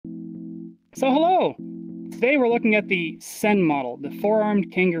So hello! Today we're looking at the Sen model, the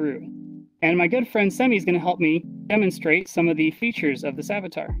four-armed kangaroo. And my good friend Semi is going to help me demonstrate some of the features of this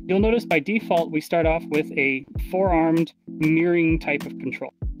avatar. You'll notice by default we start off with a four-armed mirroring type of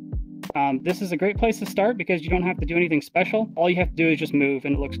control. This is a great place to start because you don't have to do anything special. All you have to do is just move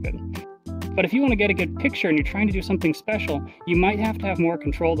and it looks good. But if you want to get a good picture and you're trying to do something special, you might have to have more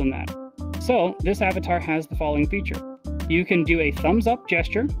control than that. So this avatar has the following feature. You can do a thumbs up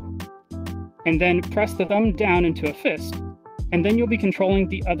gesture, and then press the thumb down into a fist, and then you'll be controlling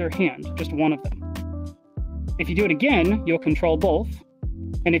the other hand, just one of them. If you do it again, you'll control both,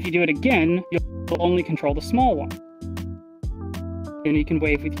 and if you do it again, you'll only control the small one. And you can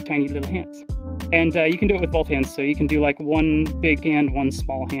wave with your tiny little hands. And you can do it with both hands, so you can do like one big hand, one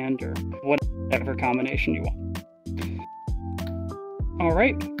small hand, or whatever combination you want. All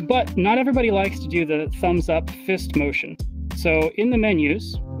right, but not everybody likes to do the thumbs up fist motion. So in the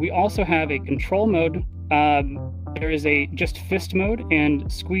menus, we also have a control mode. There is a just fist mode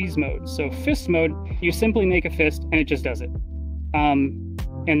and squeeze mode. So fist mode, you simply make a fist and it just does it.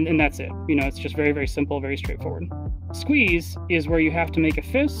 And that's it. You know, it's just very, very simple, very straightforward. Squeeze is where you have to make a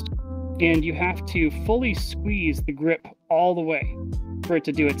fist and you have to fully squeeze the grip all the way for it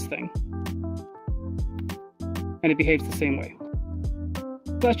to do its thing. And it behaves the same way.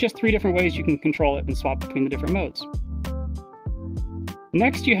 So that's just 3 different ways you can control it and swap between the different modes.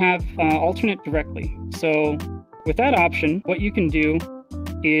 Next, you have alternate directly. So with that option, what you can do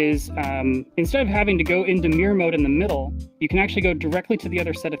is instead of having to go into mirror mode in the middle, you can actually go directly to the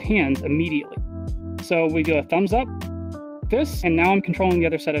other set of hands immediately. So we do a thumbs up, this, and now I'm controlling the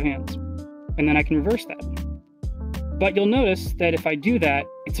other set of hands. And then I can reverse that. But you'll notice that if I do that,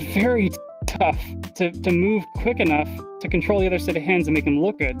 it's very tough to move quick enough to control the other set of hands and make them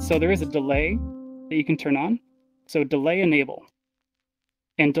look good. So there is a delay that you can turn on. So delay enable.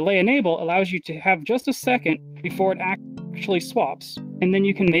 And delay enable allows you to have just a second before it actually swaps. And then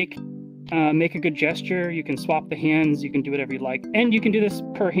you can make a good gesture, you can swap the hands, you can do whatever you like. And you can do this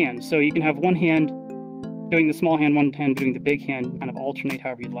per hand. So you can have one hand doing the small hand, one hand doing the big hand, kind of alternate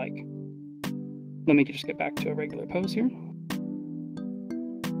however you'd like. Let me just get back to a regular pose here.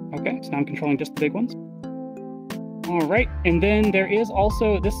 Okay, so now I'm controlling just the big ones. All right, and then there is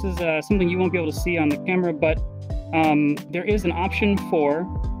also, this is something you won't be able to see on the camera, but there is an option for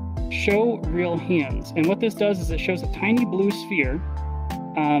show real hands. And what this does is it shows a tiny blue sphere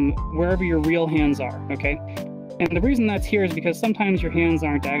wherever your real hands are, okay? And the reason that's here is because sometimes your hands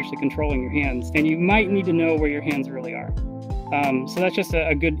aren't actually controlling your hands, and you might need to know where your hands really are. So that's just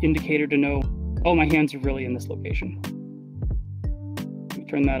a good indicator to know, oh, my hands are really in this location. Let me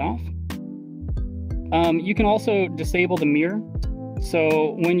turn that off. You can also disable the mirror.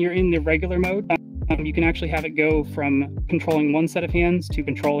 So when you're in the regular mode, you can actually have it go from controlling one set of hands to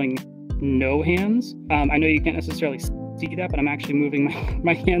controlling no hands. I know you can't necessarily see that, but I'm actually moving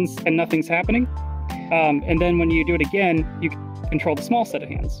my hands and nothing's happening. And then when you do it again, you can control the small set of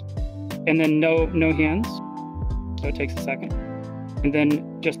hands. And then no hands, so it takes a second. And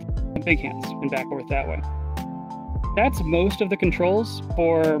then just the big hands and back forth that way. That's most of the controls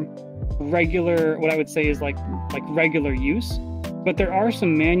for regular, what I would say is like regular use. But there are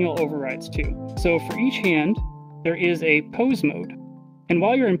some manual overrides too. So for each hand, there is a pose mode. And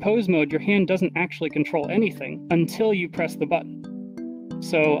while you're in pose mode, your hand doesn't actually control anything until you press the button.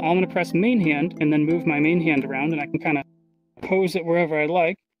 So I'm going to press main hand and then move my main hand around, and I can kind of pose it wherever I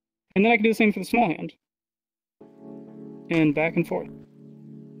like. And then I can do the same for the small hand. And back and forth.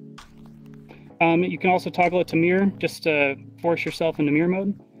 You can also toggle it to mirror, just to force yourself into mirror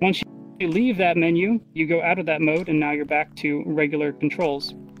mode. Once you leave that menu, you go out of that mode, and now you're back to regular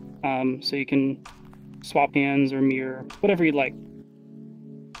controls. So you can swap hands or mirror, whatever you'd like.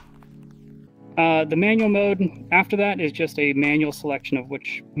 The manual mode after that is just a manual selection of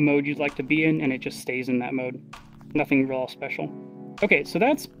which mode you'd like to be in, and it just stays in that mode. Nothing real special. Okay, so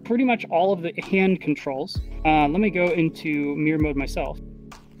that's pretty much all of the hand controls. Let me go into mirror mode myself.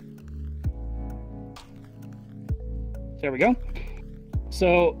 There we go.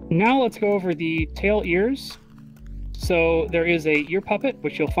 So now let's go over the tail ears. So there is a ear puppet,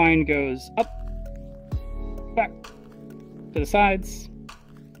 which you'll find goes up, back, to the sides.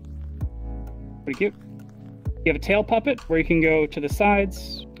 Pretty cute. You have a tail puppet where you can go to the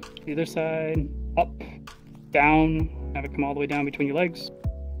sides, either side, up, down, have it come all the way down between your legs.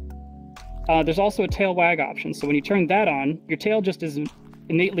 There's also a tail wag option. So when you turn that on, your tail just is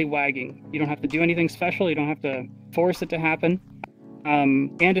innately wagging. You don't have to do anything special. You don't have to force it to happen.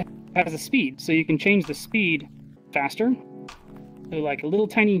 And it has a speed. So you can change the speed faster, so like a little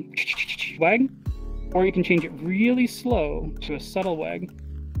tiny wag, or you can change it really slow to a subtle wag.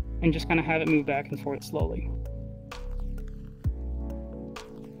 and just kind of have it move back and forth slowly.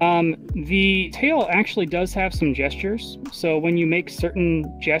 The tail actually does have some gestures. So when you make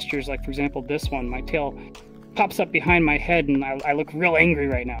certain gestures, like for example this one, my tail pops up behind my head and I look real angry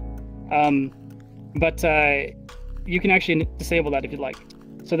right now. But you can actually disable that if you'd like.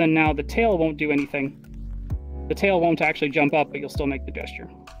 So then now the tail won't do anything. The tail won't actually jump up, but you'll still make the gesture.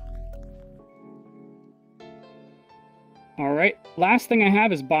 All right, last thing I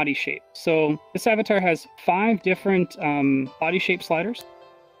have is body shape. So this avatar has 5 different body shape sliders.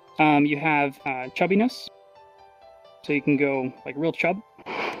 You have chubbiness, so you can go like real chub.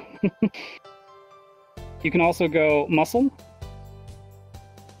 You can also go muscle.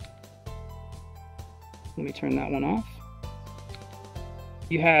 Let me turn that one off.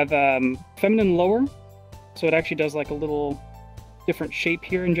 You have feminine lower, so it actually does like a little different shape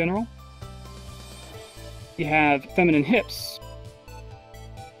here in general. You have feminine hips,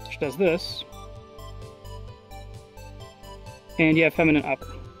 which does this. And you have feminine upper,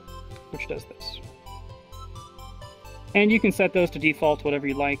 which does this. And you can set those to default, whatever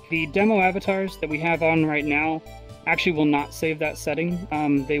you like. The demo avatars that we have on right now actually will not save that setting.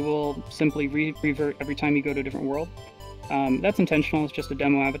 They will simply revert every time you go to a different world. That's intentional, it's just a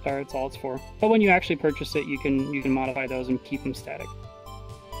demo avatar, that's all it's for. But when you actually purchase it, you can modify those and keep them static.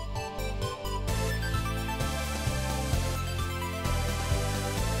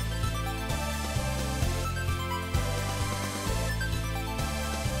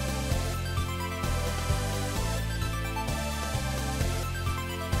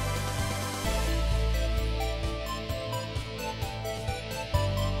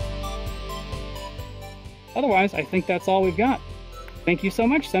 Otherwise, I think that's all we've got. Thank you so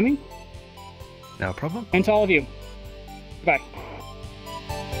much, Semi. No problem. And to all of you. Goodbye.